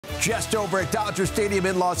just over at Dodger Stadium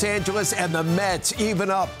in Los Angeles, and the Mets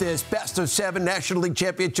even up this best-of-7 National League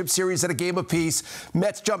Championship Series at a game apiece.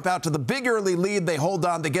 Mets jump out to the big early lead. They hold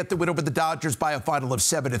on. They get the win over the Dodgers by a final of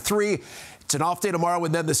 7-3. It's an off day tomorrow,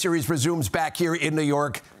 and then the series resumes back here in New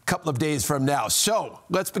York a couple of days from now. So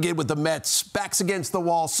let's begin with the Mets. Backs against the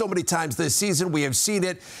wall so many times this season. We have seen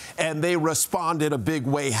it, and they respond in a big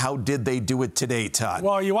way. How did they do it today, Todd?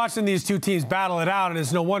 Well, you're watching these two teams battle it out, and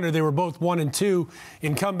it's no wonder they were both 1-2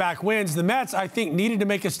 in comeback wins. The Mets, I think, needed to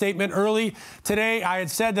make a statement early today. I had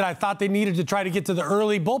said that I thought they needed to try to get to the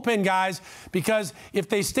early bullpen guys, because if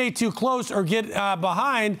they stay too close or get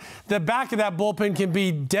behind, the back of that bullpen can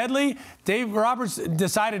be deadly. Dave Roberts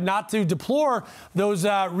decided not to deploy those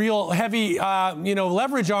real heavy,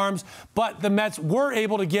 leverage arms, but the Mets were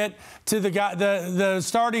able to get to the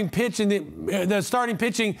starting pitch and the starting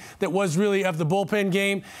pitching that was really of the bullpen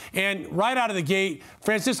game. And right out of the gate,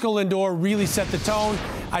 Francisco Lindor really set the tone.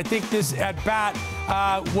 I think this at-bat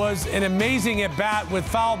was an amazing at-bat with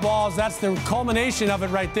foul balls. That's the culmination of it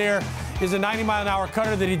right there. Is a 90-mile-an-hour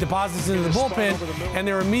cutter that he deposits into the bullpen, and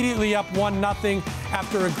they're immediately up 1-0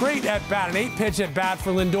 after a great at-bat, an 8-pitch at-bat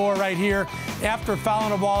for Lindor right here. After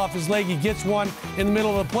fouling a ball off his leg, he gets one in the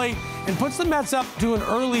middle of the plate and puts the Mets up to an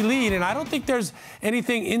early lead, and I don't think there's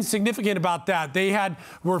anything insignificant about that. They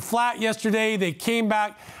were flat yesterday. They came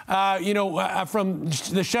back, from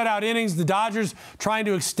the shutout innings. The Dodgers trying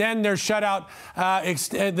to extend their shutout,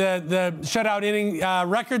 the shutout inning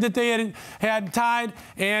record that they had tied,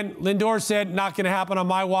 and Lindor said, not going to happen on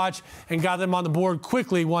my watch, and got them on the board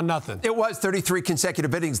quickly, 1-0. It was 33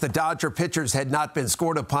 consecutive innings. The Dodger pitchers had not been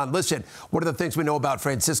scored upon. Listen, one of the things we know about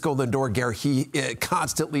Francisco Lindor, Gary, he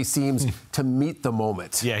constantly seems to meet the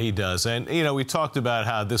moment. Yeah, he does. And, we talked about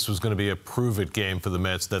how this was going to be a prove-it game for the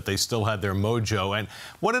Mets, that they still had their mojo. And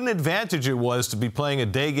what an advantage it was to be playing a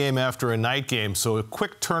day game after a night game. So a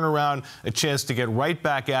quick turnaround, a chance to get right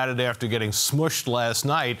back at it after getting smushed last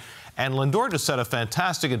night. And Lindor just had a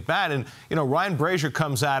fantastic at-bat. And, Ryan Brazier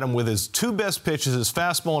comes at him with his two best pitches, his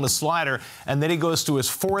fastball and his slider, and then he goes to his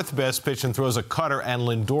fourth best pitch and throws a cutter, and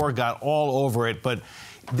Lindor got all over it. But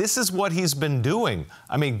this is what he's been doing.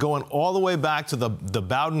 I mean, going all the way back to the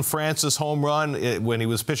Bowden-Francis home run when he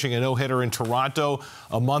was pitching a no-hitter in Toronto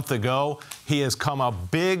a month ago. He has come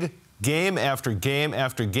up big game after game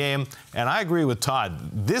after game. And I agree with Todd.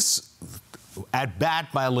 This at-bat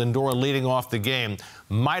by Lindor leading off the game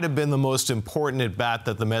might have been the most important at-bat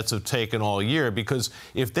that the Mets have taken all year, because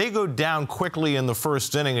if they go down quickly in the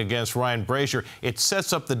first inning against Ryan Brazier, it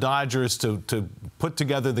sets up the Dodgers to put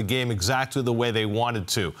together the game exactly the way they wanted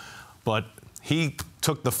to. But he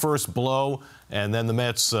took the first blow, and then the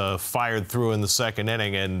Mets fired through in the second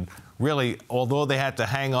inning. And really, although they had to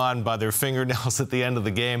hang on by their fingernails at the end of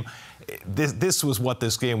the game, this was what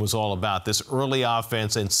this game was all about, this early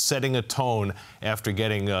offense and setting a tone after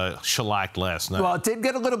getting shellacked last night. Well, it did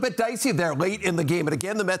get a little bit dicey there late in the game. And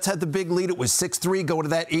again, the Mets had the big lead. It was 6-3 going to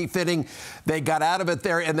that 8th inning. They got out of it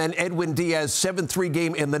there. And then Edwin Diaz, 7-3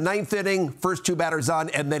 game in the 9th inning. First two batters on,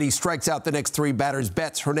 and then he strikes out the next three batters,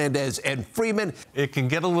 Betts, Hernandez, and Freeman. It can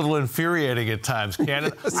get a little infuriating at times, can't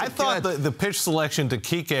it? Yes, I thought the pitch selection to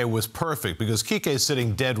Kike was perfect, because Kike is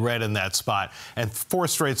sitting dead red in that spot. And 4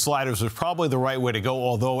 straight sliders was probably the right way to go,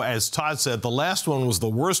 although, as Todd said, the last one was the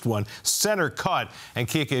worst one, center cut, and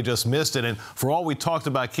Kike just missed it. And for all we talked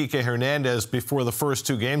about Kike Hernandez before the first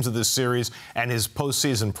two games of this series and his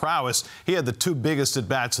postseason prowess, he had the two biggest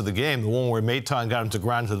at-bats of the game, the one where Maton got him to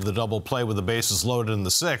ground to the double play with the bases loaded in the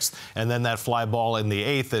 6th, and then that fly ball in the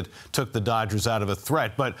 8th that took the Dodgers out of a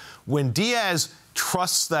threat. But when Diaz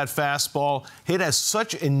trusts that fastball, it has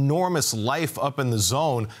such enormous life up in the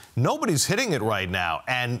zone. Nobody's hitting it right now,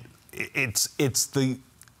 and it's the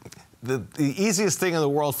easiest thing in the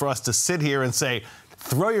world for us to sit here and say,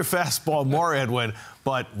 throw your fastball more, Edwin.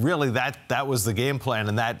 But really, that was the game plan,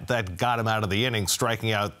 and that got him out of the inning,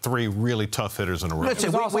 striking out 3 really tough hitters in a row.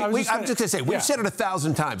 Listen, I'm just going to say, we've said it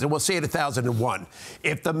 1,000 times, and we'll say it 1,001.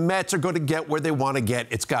 If the Mets are going to get where they want to get,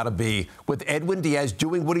 it's got to be with Edwin Diaz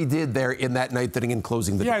doing what he did there in that 9th inning and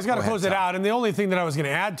closing the. Yeah, he's got to close it out. And the only thing that I was going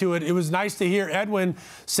to add to it, it was nice to hear Edwin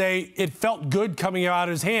say it felt good coming out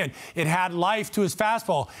of his hand. It had life to his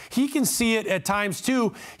fastball. He can see it at times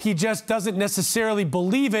too. He just doesn't necessarily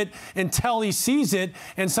believe it until he sees it.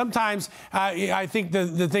 And sometimes I think the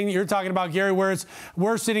thing that you're talking about, Gary, where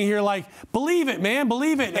we're sitting here like, believe it, man,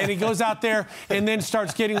 believe it. And he goes out there and then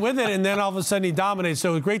starts getting with it, and then all of a sudden he dominates.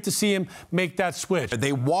 So it's great to see him make that switch.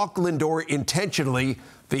 They walk Lindor intentionally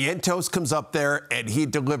Vientos comes up there, and he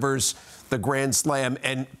delivers the grand slam.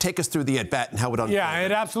 And take us through the at-bat and how it unfolded. Yeah,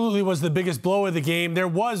 it absolutely was the biggest blow of the game. There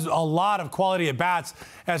was a lot of quality at-bats,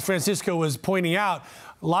 as Francisco was pointing out.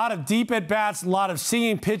 A lot of deep at-bats, a lot of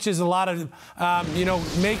singing pitches, a lot of,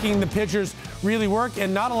 making the pitchers really work,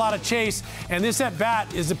 and not a lot of chase. And this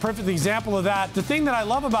at-bat is a perfect example of that. The thing that I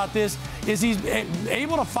love about this is he's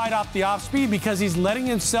able to fight off the off-speed because he's letting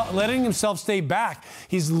himself stay back.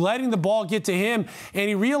 He's letting the ball get to him, and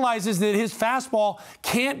he realizes that his fastball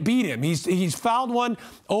can't beat him. He's fouled one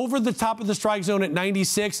over the top of the strike zone at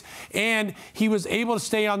 96, and he was able to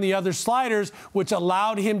stay on the other sliders, which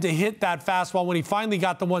allowed him to hit that fastball when he finally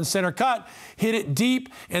got the one center cut, hit it deep,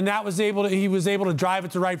 and he was able to drive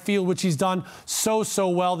it to right field, which he's done so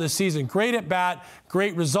well this season. Great at bat,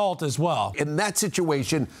 great result as well. In that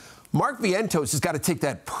situation, Mark Vientos has got to take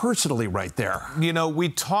that personally right there. You know, we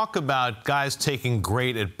talk about guys taking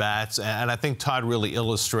great at-bats, and I think Todd really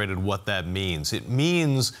illustrated what that means. It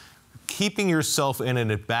means keeping yourself in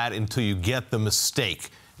an at-bat until you get the mistake.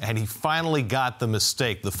 And he finally got the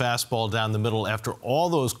mistake, the fastball down the middle, after all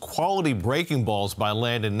those quality breaking balls by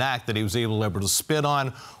Landon Knack that he was able to spin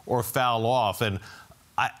on or foul off. And,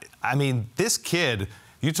 I mean, this kid,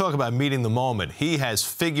 you talk about meeting the moment. He has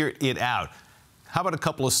figured it out. How about a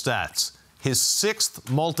couple of stats? His 6th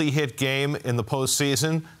multi-hit game in the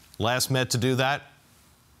postseason, last Met to do that,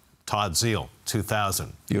 Todd Zeile,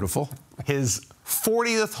 2000. Beautiful. His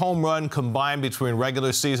 40th home run combined between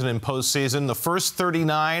regular season and postseason. The first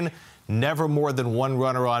 39, never more than one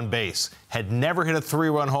runner on base. Had never hit a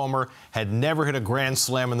 3-run homer, had never hit a grand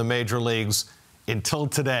slam in the major leagues until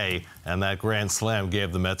today, and that grand slam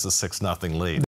gave the Mets a 6-0 lead.